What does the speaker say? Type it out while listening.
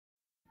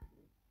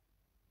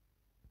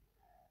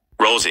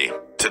Rosie,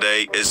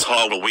 today is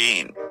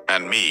Halloween,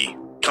 and me,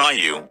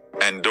 Caillou,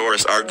 and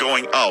Doris are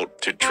going out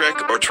to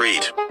trick or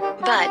treat.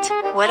 But,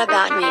 what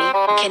about me?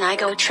 Can I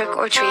go trick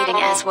or treating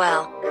as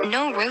well?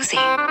 No, Rosie.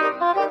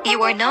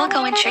 You are not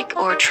going trick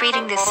or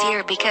treating this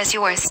year because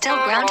you are still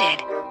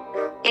grounded.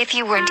 If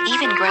you weren't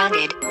even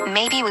grounded,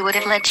 maybe we would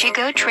have let you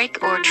go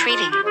trick or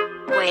treating.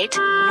 Wait,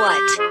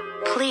 what?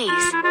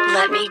 Please,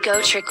 let me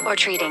go trick or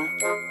treating.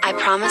 I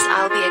promise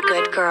I'll be a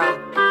good girl.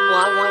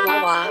 Wah wah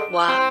wah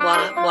wah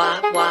wah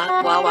wah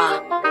wah wah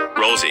wah.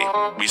 Rosie,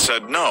 we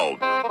said no.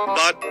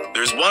 But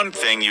there's one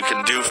thing you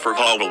can do for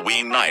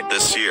Halloween night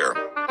this year.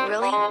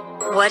 Really?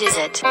 What is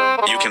it?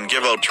 You can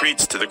give out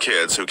treats to the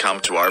kids who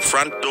come to our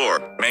front door.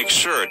 Make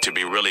sure to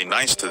be really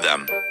nice to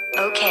them.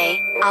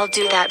 Okay, I'll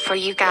do that for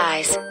you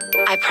guys.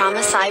 I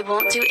promise I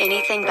won't do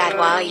anything bad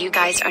while you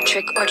guys are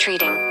trick or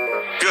treating.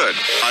 Good,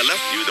 I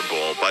left you the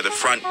bowl by the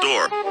front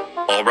door.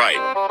 Alright,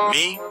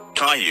 me,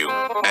 Caillou,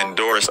 and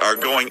Doris are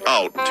going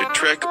out to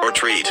trick or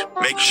treat.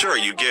 Make sure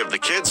you give the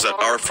kids at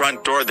our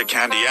front door the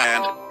candy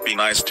and be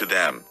nice to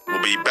them.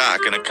 We'll be back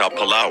in a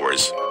couple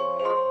hours.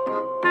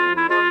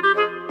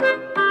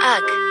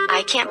 Ugh,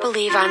 I can't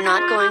believe I'm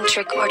not going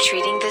trick or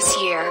treating this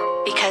year,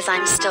 because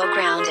I'm still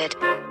grounded.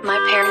 My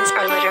parents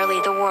are literally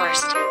the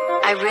worst.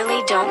 I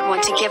really don't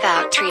want to give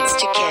out treats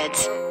to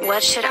kids.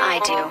 What should I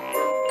do?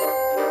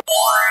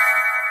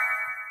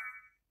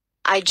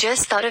 I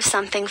just thought of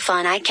something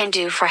fun I can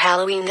do for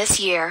Halloween this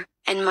year,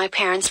 and my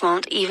parents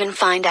won't even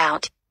find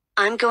out.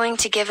 I'm going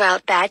to give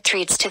out bad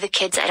treats to the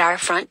kids at our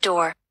front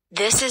door.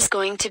 This is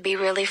going to be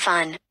really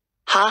fun.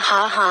 Ha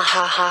ha ha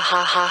ha ha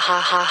ha ha ha ha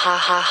ha ha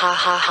ha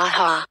ha ha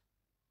ha.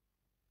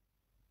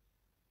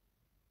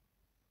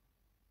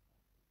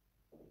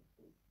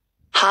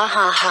 Ha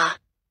ha ha.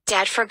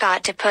 Dad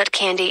forgot to put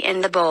candy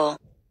in the bowl.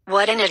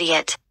 What an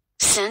idiot.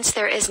 Since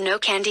there is no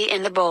candy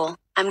in the bowl,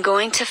 I'm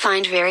going to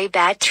find very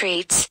bad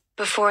treats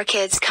before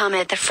kids come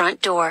at the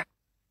front door.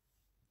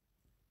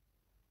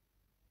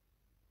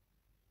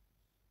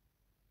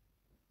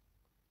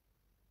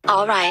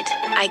 Alright,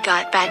 I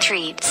got bad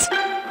treats.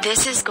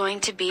 This is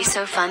going to be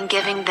so fun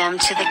giving them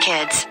to the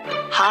kids.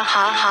 Ha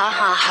ha ha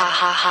ha ha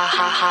ha ha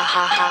ha ha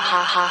ha ha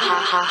ha ha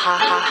ha ha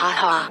ha ha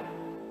ha.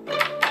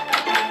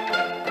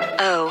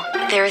 Oh,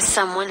 there is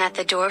someone at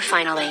the door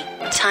finally.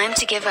 Time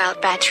to give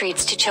out bad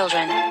treats to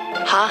children.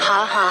 Ha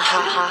ha ha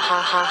ha ha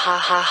ha ha ha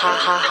ha ha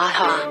ha ha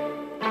ha.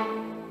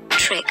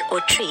 Trick or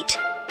treat.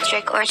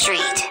 Trick or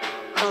treat.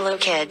 Hello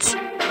kids.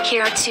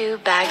 Here are 2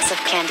 bags of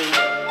candy.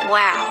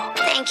 Wow,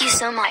 thank you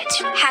so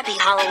much. Happy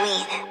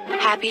Halloween.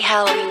 Happy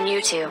Halloween,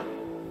 you too.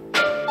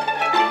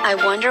 I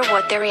wonder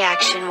what their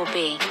reaction will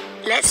be.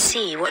 Let's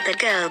see what the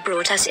girl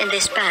brought us in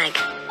this bag.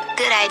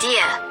 Good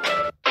idea.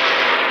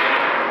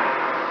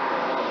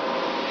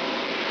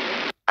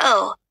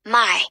 Oh,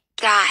 my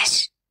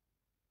gosh.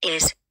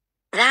 Is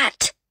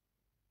that?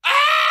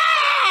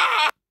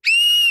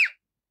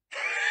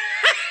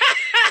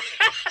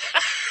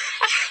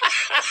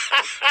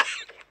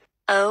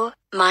 Oh,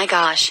 my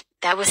gosh,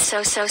 that was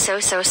so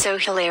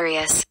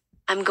hilarious.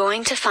 I'm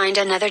going to find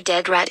another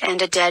dead rat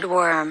and a dead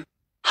worm.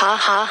 Ha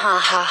ha ha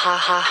ha ha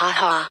ha ha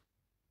ha.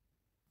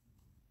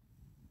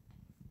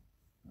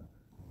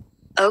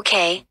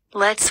 Okay,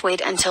 let's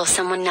wait until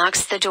someone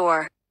knocks the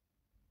door.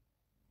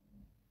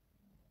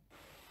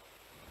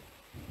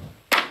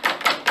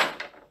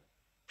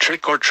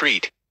 Trick or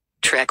treat.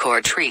 Trick or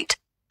treat.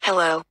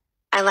 Hello.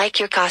 I like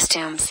your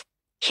costumes.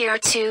 Here are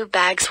 2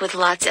 bags with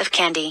lots of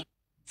candy.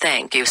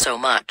 Thank you so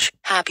much.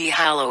 Happy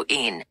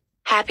Halloween.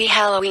 Happy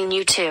Halloween,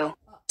 you too.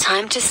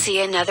 Time to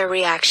see another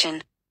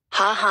reaction.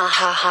 Ha ha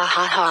ha ha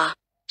ha ha.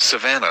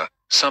 Savannah,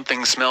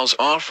 something smells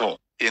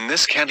awful in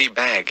this candy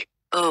bag.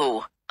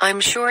 Oh, I'm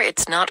sure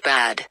it's not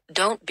bad.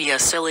 Don't be a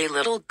silly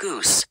little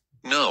goose.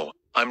 No,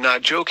 I'm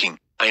not joking.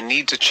 I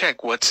need to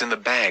check what's in the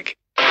bag.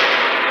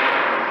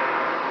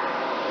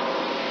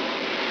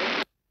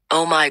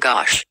 Oh my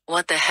gosh,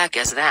 what the heck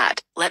is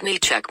that? Let me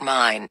check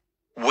mine.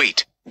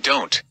 Wait,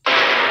 don't.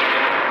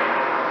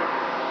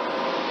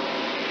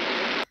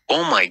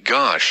 Oh my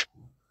gosh.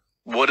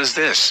 What is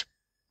this?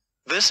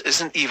 This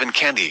isn't even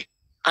candy.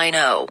 I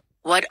know.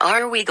 What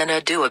are we gonna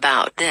do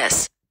about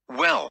this?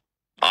 Well,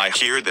 I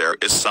hear there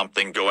is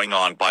something going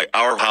on by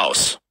our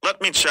house. Let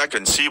me check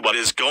and see what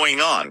is going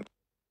on.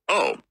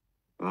 Oh,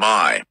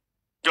 my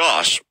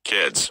gosh,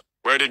 kids,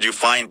 where did you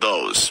find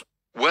those?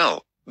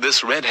 well,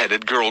 this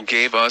red-headed girl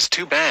gave us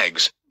 2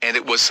 bags, and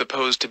it was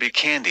supposed to be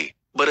candy,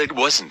 but it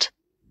wasn't.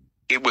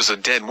 It was a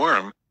dead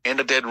worm and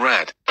a dead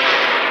rat.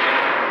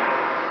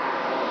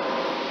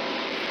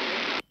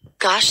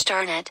 Gosh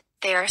darn it,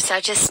 they are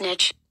such a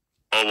snitch.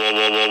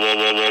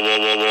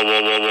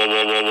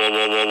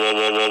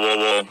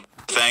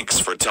 Thanks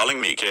for telling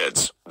me,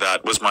 kids.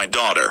 That was my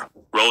daughter,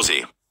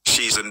 Rosie.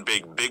 She's in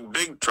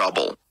big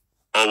trouble.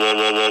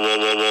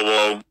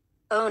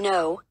 Oh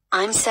no,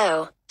 I'm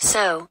so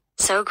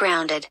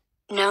grounded.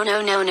 No.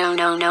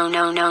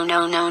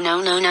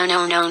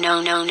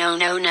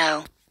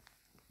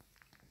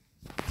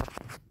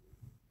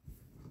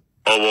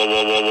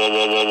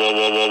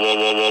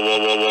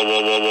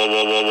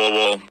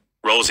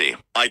 Rosie,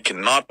 I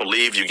cannot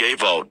believe you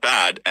gave out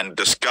bad and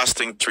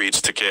disgusting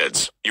treats to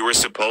kids. You were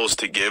supposed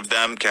to give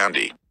them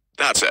candy.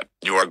 That's it.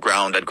 You are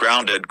grounded for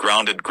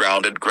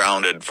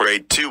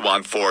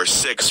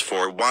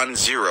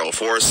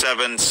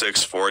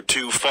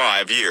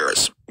 82146410476425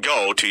 years.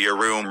 Go to your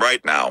room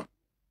right now.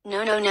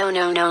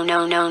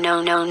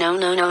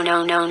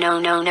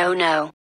 No.